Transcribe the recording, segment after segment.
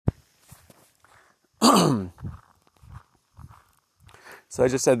So I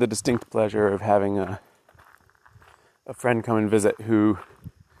just had the distinct pleasure of having a friend come and visit who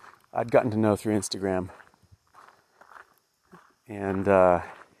I'd gotten to know through Instagram. And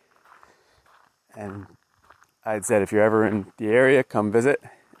I'd said, if you're ever in the area, come visit.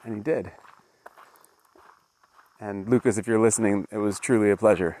 And he did. And Lucas, if you're listening, it was truly a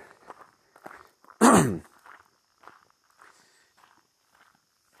pleasure.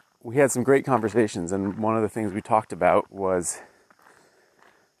 We had some great conversations, and one of the things we talked about was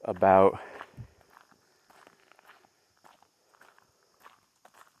about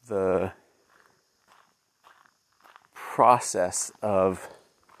the process of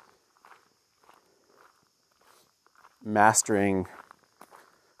mastering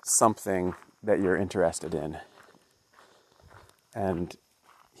something that you're interested in. And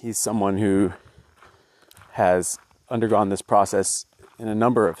he's someone who has undergone this process in a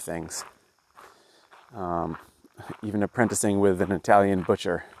number of things. Even apprenticing with an Italian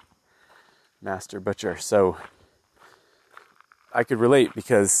master butcher. So I could relate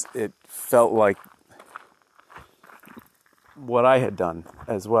because it felt like what I had done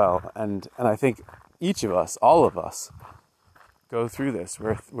as well. And I think each of us, all of us, go through this,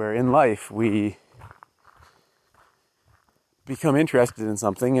 where in life we become interested in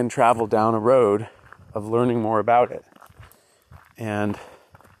something and travel down a road of learning more about it. And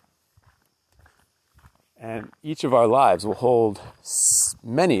each of our lives will hold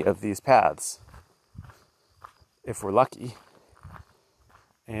many of these paths, if we're lucky.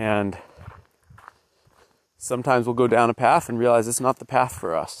 And sometimes we'll go down a path and realize it's not the path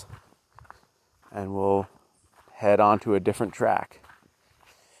for us. And we'll head onto a different track.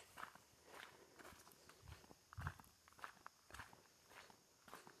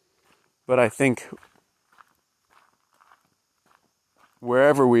 But I think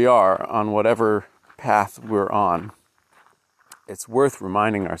wherever we are, on whatever path we're on, it's worth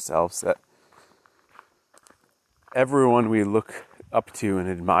reminding ourselves that everyone we look up to and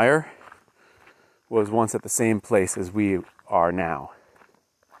admire was once at the same place as we are now.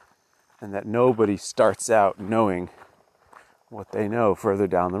 And that nobody starts out knowing what they know further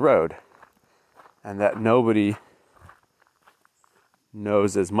down the road. And that nobody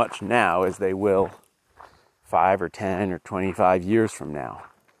knows as much now as they will 5 or 10 or 25 years from now.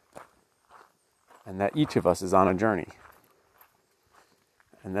 And that each of us is on a journey.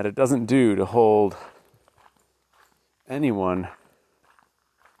 And that it doesn't do to hold anyone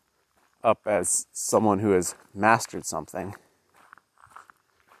up as someone who has mastered something,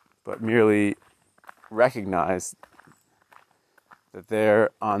 but merely recognize that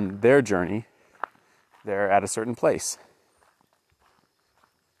they're on their journey, they're at a certain place.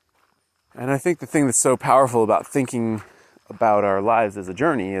 And I think the thing that's so powerful about thinking about our lives as a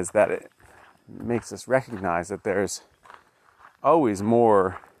journey is that it makes us recognize that there's always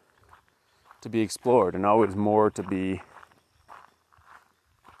more to be explored and always more to be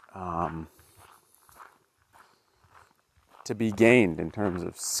gained in terms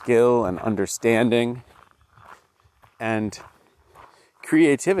of skill and understanding and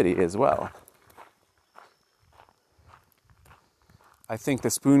creativity as well. I think the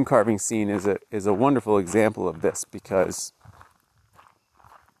spoon carving scene is a wonderful example of this, because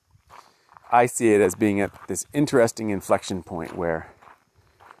I see it as being at this interesting inflection point where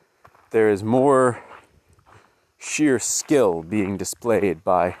there is more sheer skill being displayed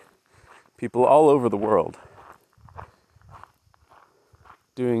by people all over the world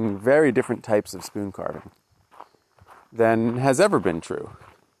doing very different types of spoon carving than has ever been true.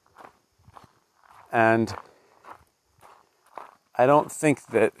 And I don't think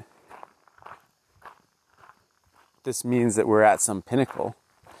that this means that we're at some pinnacle.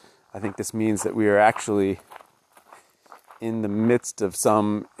 I think this means that we are actually in the midst of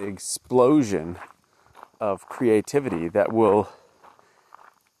some explosion of creativity that will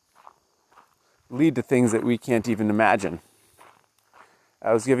lead to things that we can't even imagine.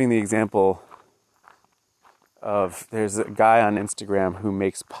 I was giving the example of, there's a guy on Instagram who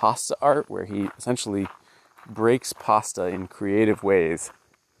makes pasta art where he essentially breaks pasta in creative ways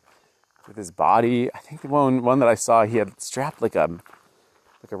with his body. I think the one that I saw, he had strapped like a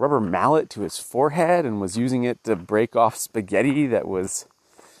rubber mallet to his forehead and was using it to break off spaghetti that was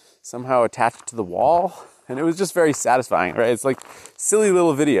somehow attached to the wall. And it was just very satisfying, right? It's like silly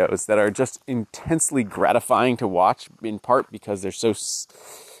little videos that are just intensely gratifying to watch, in part because they're so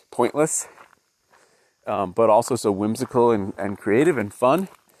pointless, but also so whimsical and creative and fun.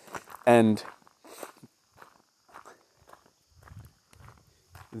 And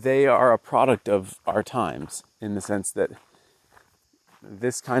they are a product of our times, in the sense that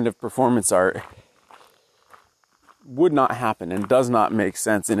this kind of performance art would not happen and does not make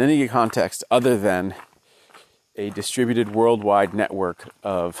sense in any context other than a distributed worldwide network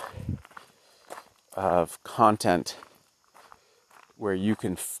of content where you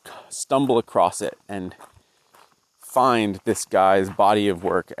can stumble across it and find this guy's body of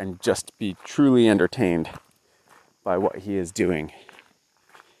work and just be truly entertained by what he is doing.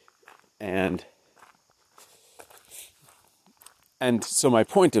 And so my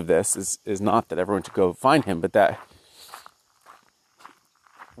point of this is not that everyone should go find him, but that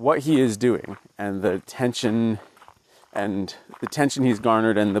what he is doing and the tension he's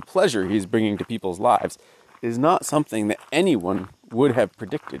garnered and the pleasure he's bringing to people's lives is not something that anyone would have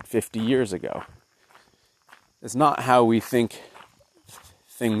predicted 50 years ago. It's not how we think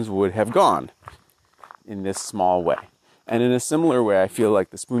things would have gone in this small way. And in a similar way, I feel like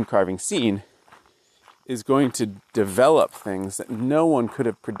the spoon carving scene is going to develop things that no one could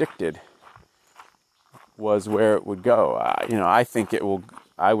have predicted was where it would go. I think it will.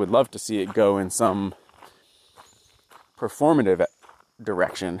 I would love to see it go in some performative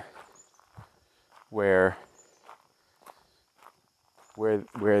direction, where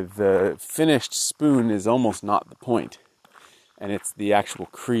the finished spoon is almost not the point, and it's the actual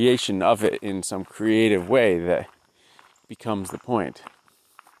creation of it in some creative way that becomes the point.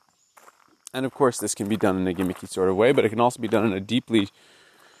 And of course, this can be done in a gimmicky sort of way, but it can also be done in a deeply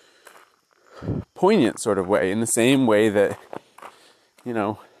poignant sort of way, in the same way that,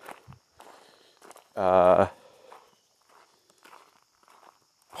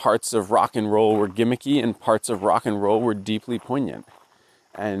 parts of rock and roll were gimmicky and parts of rock and roll were deeply poignant.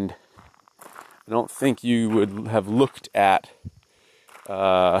 And I don't think you would have looked at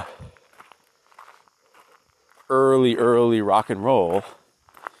early rock and roll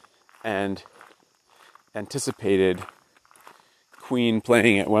and anticipated Queen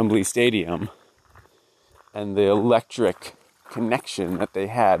playing at Wembley Stadium and the electric connection that they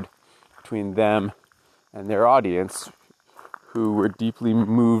had between them and their audience, who were deeply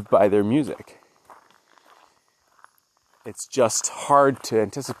moved by their music. It's just hard to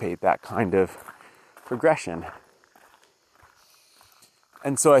anticipate that kind of progression.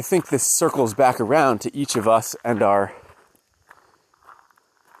 And so I think this circles back around to each of us and our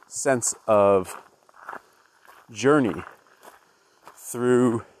sense of journey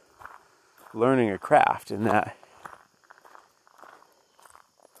through learning a craft, in that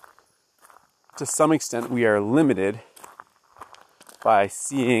to some extent we are limited by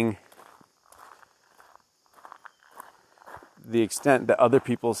seeing the extent that other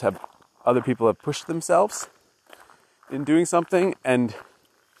people have pushed themselves in doing something, and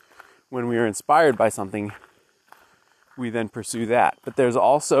when we are inspired by something, we then pursue that. But there's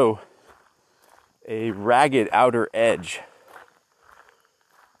also a ragged outer edge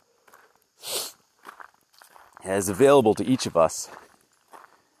as available to each of us,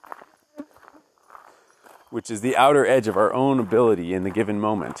 which is the outer edge of our own ability in the given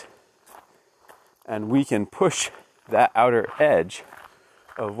moment. And we can push that outer edge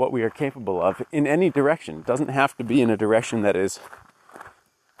of what we are capable of in any direction. It doesn't have to be in a direction that is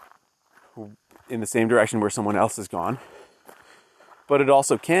in the same direction where someone else has gone, but it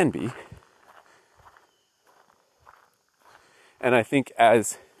also can be. And I think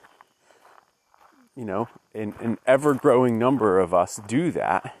as, an ever-growing number of us do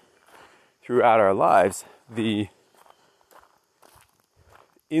that throughout our lives, the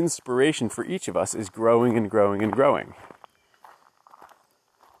inspiration for each of us is growing and growing and growing.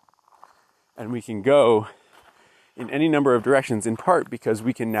 And we can go in any number of directions, in part because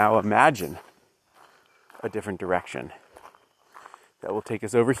we can now imagine a different direction that will take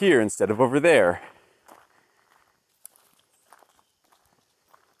us over here instead of over there.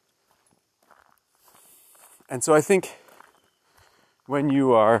 And so I think when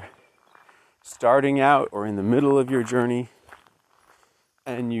you are starting out or in the middle of your journey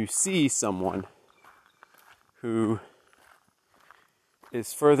and you see someone who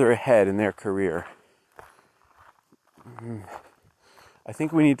is further ahead in their career, I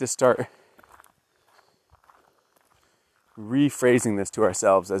think we need to start rephrasing this to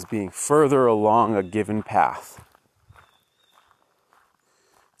ourselves as being further along a given path.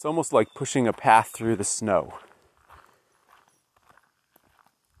 It's almost like pushing a path through the snow.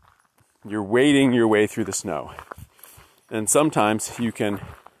 You're wading your way through the snow. And sometimes you can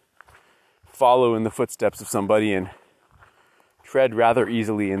follow in the footsteps of somebody and tread rather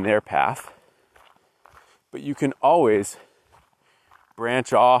easily in their path. But you can always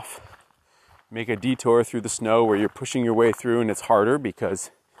branch off, make a detour through the snow where you're pushing your way through and it's harder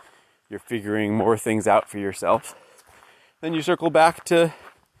because you're figuring more things out for yourself. Then you circle back to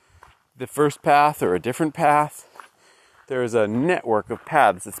the first path or a different path, there's a network of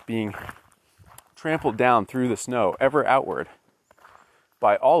paths that's being trampled down through the snow, ever outward,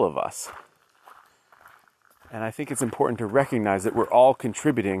 by all of us. And I think it's important to recognize that we're all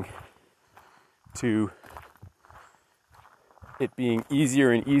contributing to it being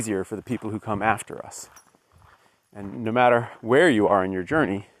easier and easier for the people who come after us. And no matter where you are in your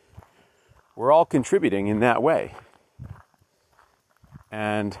journey, we're all contributing in that way.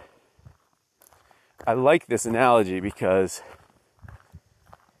 And I like this analogy because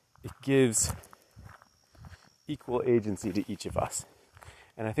it gives equal agency to each of us.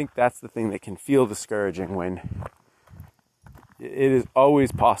 And I think that's the thing that can feel discouraging when it is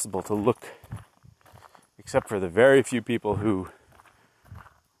always possible to look, except for the very few people who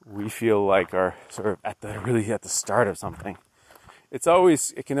we feel like are sort of at the start of something. It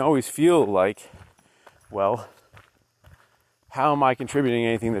can always feel like, well, how am I contributing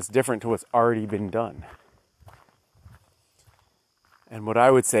anything that's different to what's already been done? And what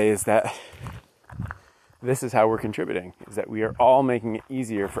I would say is that this is how we're contributing, is that we are all making it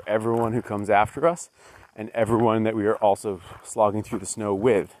easier for everyone who comes after us and everyone that we are also slogging through the snow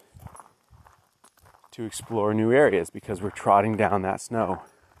with to explore new areas, because we're trotting down that snow,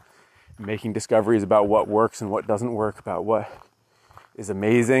 making discoveries about what works and what doesn't work, about what is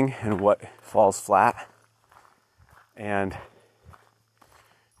amazing and what falls flat. And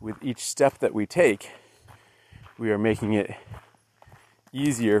with each step that we take, we are making it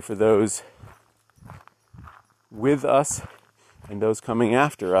easier for those with us and those coming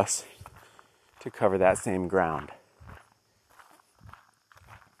after us to cover that same ground.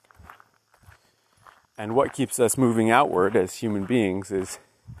 And what keeps us moving outward as human beings is,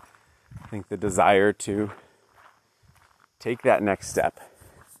 I think, the desire to take that next step.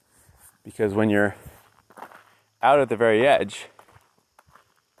 Because when you're out at the very edge,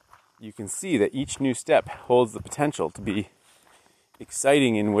 you can see that each new step holds the potential to be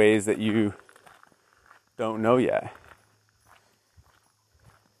exciting in ways that you don't know yet.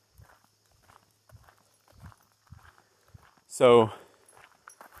 So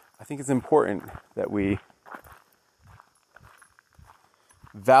I think it's important that we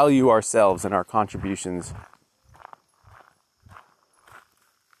value ourselves and our contributions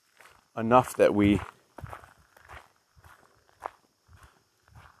enough that we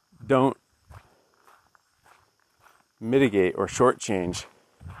don't mitigate or shortchange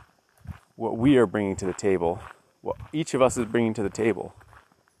what we are bringing to the table, what each of us is bringing to the table,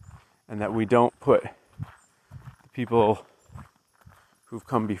 and that we don't put the people who've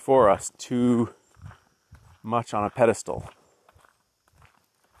come before us too much on a pedestal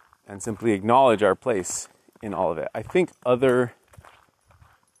and simply acknowledge our place in all of it. I think other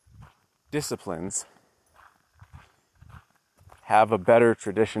disciplines have a better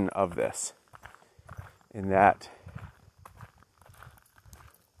tradition of this, in that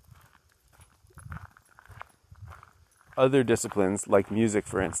other disciplines, like music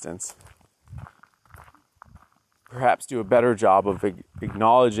for instance, perhaps do a better job of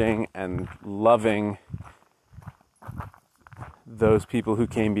acknowledging and loving those people who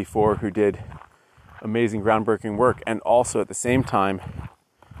came before, who did amazing groundbreaking work, and also at the same time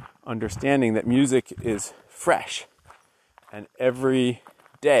understanding that music is fresh, and every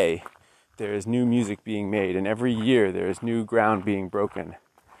day there is new music being made, and every year there is new ground being broken,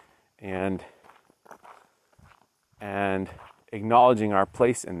 and acknowledging our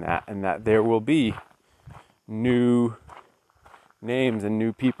place in that, and that there will be new names and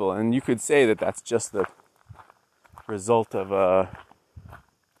new people. And you could say that that's just the result of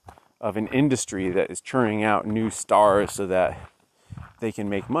an industry that is churning out new stars so that they can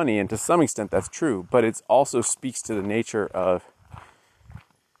make money, and to some extent that's true, but it also speaks to the nature of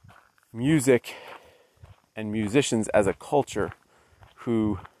music and musicians as a culture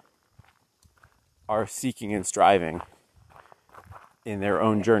who are seeking and striving in their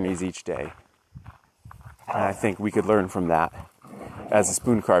own journeys each day. And I think we could learn from that as a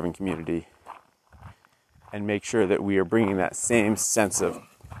spoon carving community and make sure that we are bringing that same sense of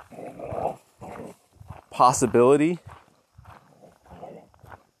possibility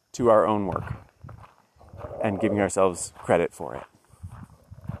to our own work and giving ourselves credit for it.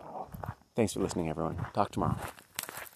 Thanks for listening, everyone. Talk tomorrow.